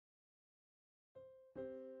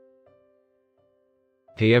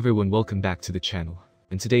Hey everyone, welcome back to the channel.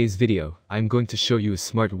 In today's video, I am going to show you a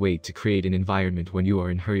smart way to create an environment when you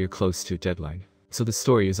are in hurry or close to a deadline. So the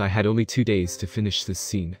story is I had only 2 days to finish this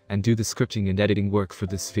scene and do the scripting and editing work for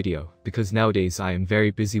this video, because nowadays I am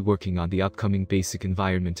very busy working on the upcoming basic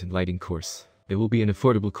environment and lighting course. It will be an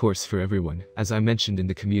affordable course for everyone, as I mentioned in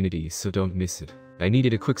the community, so don't miss it. I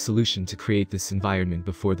needed a quick solution to create this environment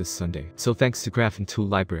before this Sunday. So thanks to GraphN tool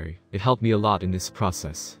library, it helped me a lot in this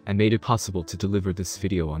process and made it possible to deliver this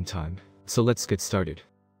video on time. So let's get started.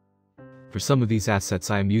 For some of these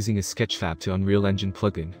assets I am using a Sketchfab to Unreal Engine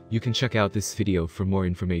plugin. You can check out this video for more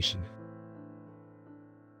information.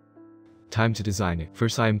 Time to design it.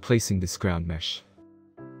 First I am placing this ground mesh.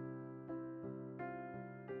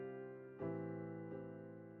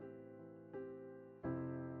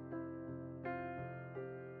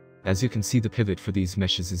 As you can see, the pivot for these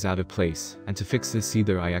meshes is out of place, and to fix this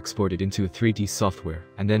either I export it into a 3D software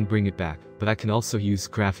and then bring it back, but I can also use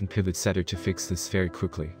GraphN Pivot Setter to fix this very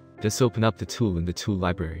quickly. Just open up the tool in the tool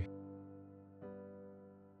library.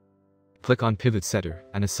 Click on Pivot Setter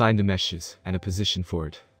and assign the meshes and a position for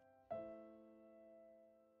it.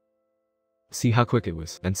 See how quick it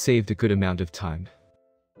was, and saved a good amount of time.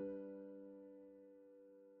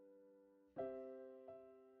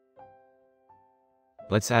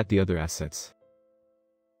 Let's add the other assets.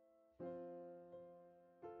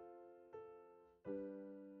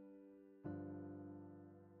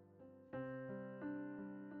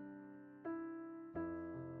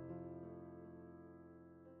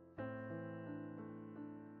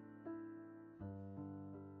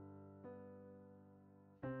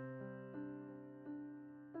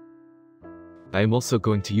 I am also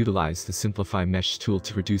going to utilize the Simplify Mesh tool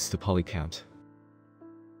to reduce the poly count.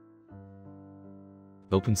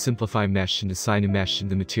 Open Simplify Mesh and assign a mesh in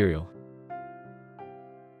the material.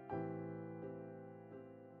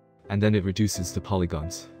 And then it reduces the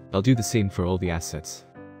polygons. I'll do the same for all the assets.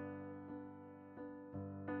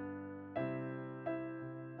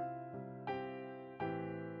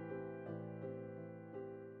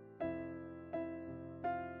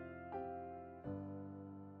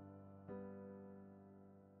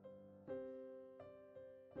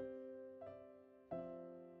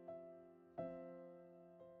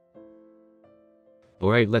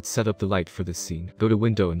 Alright, let's set up the light for this scene. Go to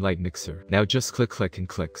Window and Light Mixer. Now just click and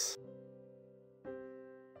clicks.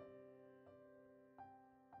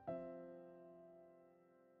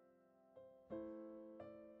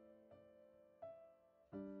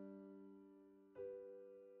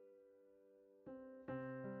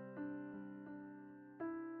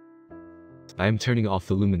 I am turning off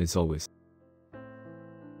the lumen as always.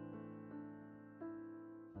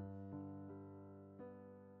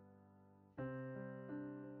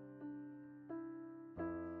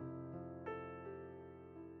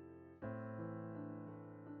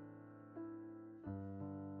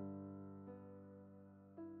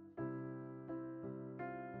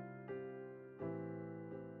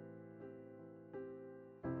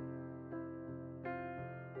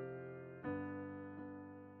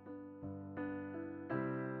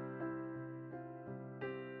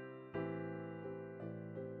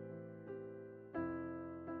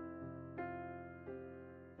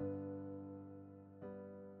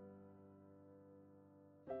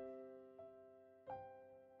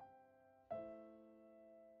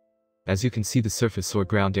 As you can see, the surface or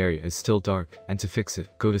ground area is still dark, and to fix it,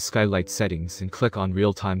 go to Skylight Settings and click on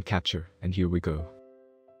Real-Time Capture, and here we go.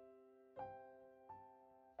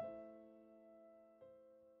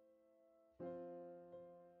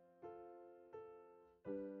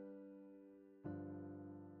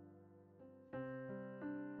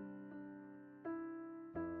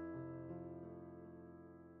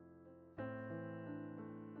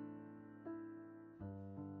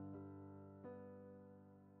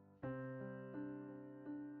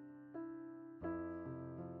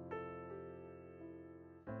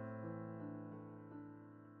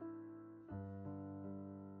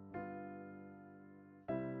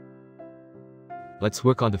 Let's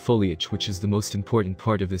work on the foliage, which is the most important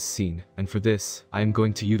part of this scene, and for this, I am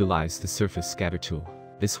going to utilize the Surface Scatter tool.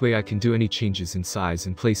 This way I can do any changes in size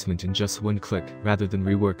and placement in just one click, rather than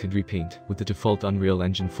rework and repaint with the default Unreal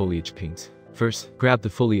Engine foliage paint. First, grab the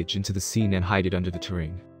foliage into the scene and hide it under the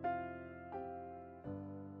terrain.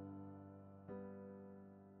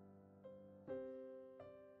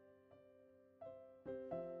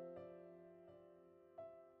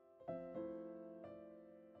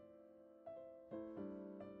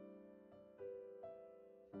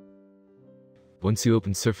 Once you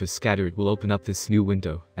open Surface Scatter, it will open up this new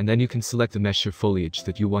window, and then you can select the mesh or foliage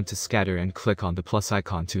that you want to scatter and click on the plus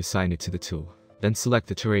icon to assign it to the tool. Then select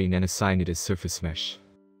the terrain and assign it as Surface Mesh.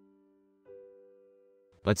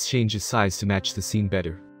 Let's change its size to match the scene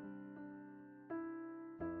better.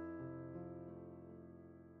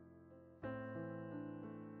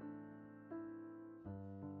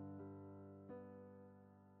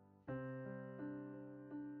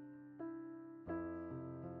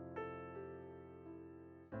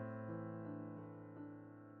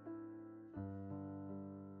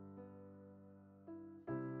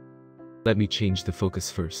 Let me change the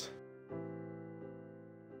focus first.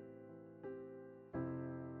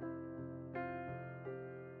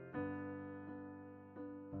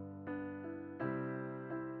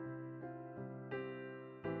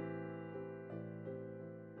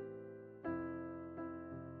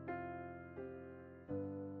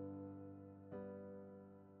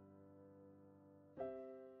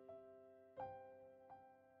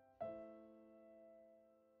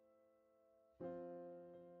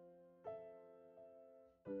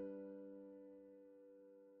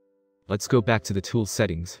 Let's go back to the tool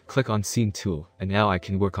settings, click on Scene tool, and now I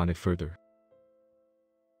can work on it further.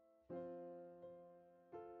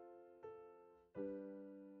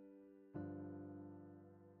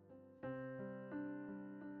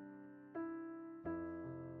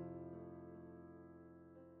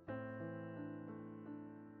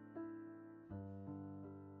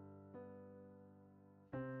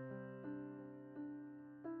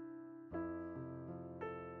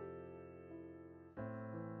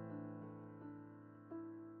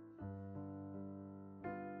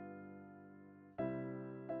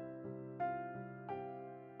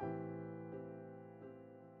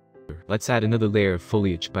 Let's add another layer of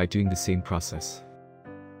foliage by doing the same process.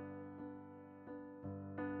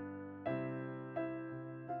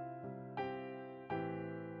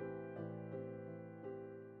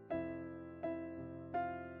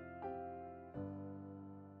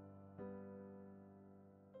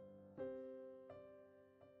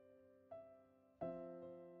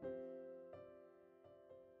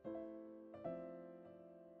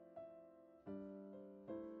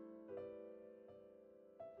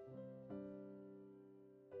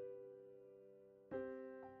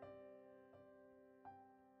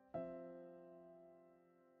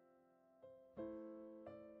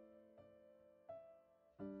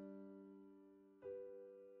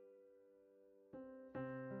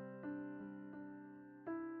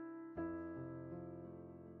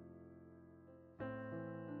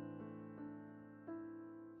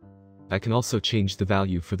 I can also change the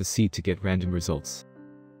value for the seed to get random results.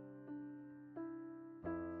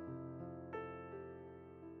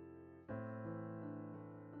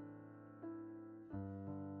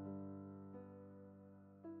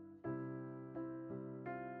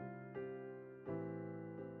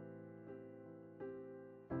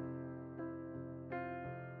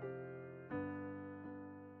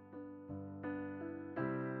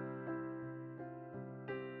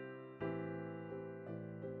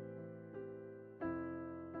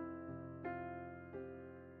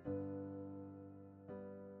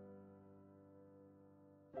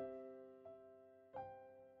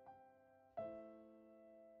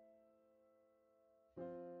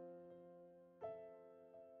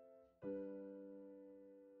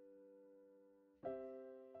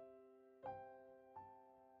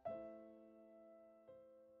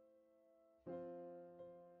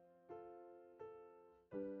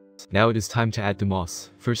 Now it is time to add the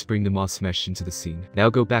moss. First bring the moss mesh into the scene. Now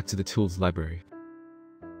go back to the tools library.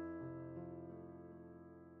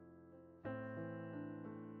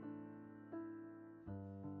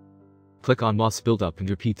 Click on moss buildup and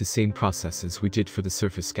repeat the same process as we did for the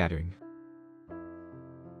surface scattering.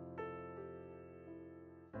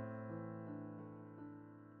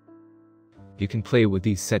 You can play with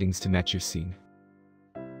these settings to match your scene.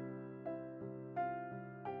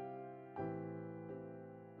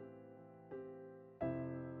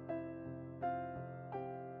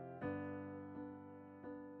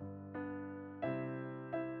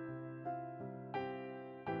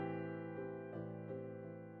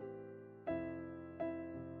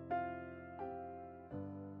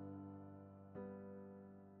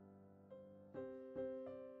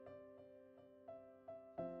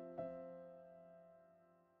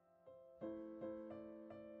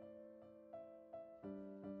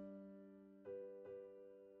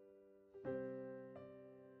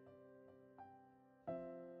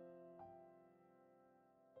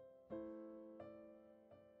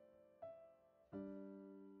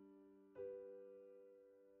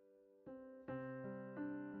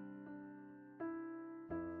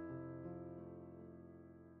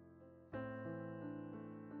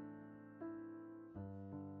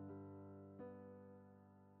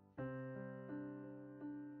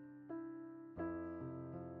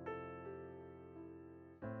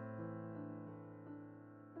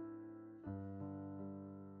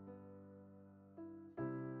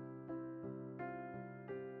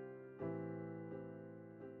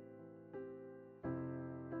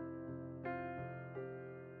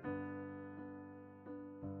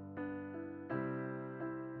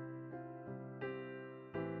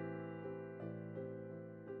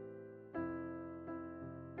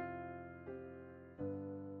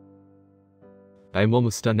 I am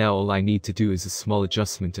almost done now. All I need to do is a small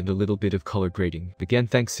adjustment and a little bit of color grading. Again,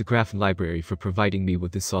 thanks to GraphN library for providing me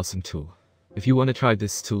with this awesome tool. If you want to try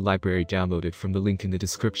this tool library, download it from the link in the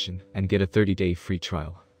description and get a 30-day free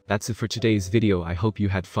trial. That's it for today's video. I hope you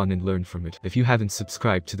had fun and learned from it. If you haven't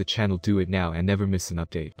subscribed to the channel, do it now and never miss an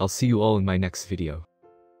update. I'll see you all in my next video.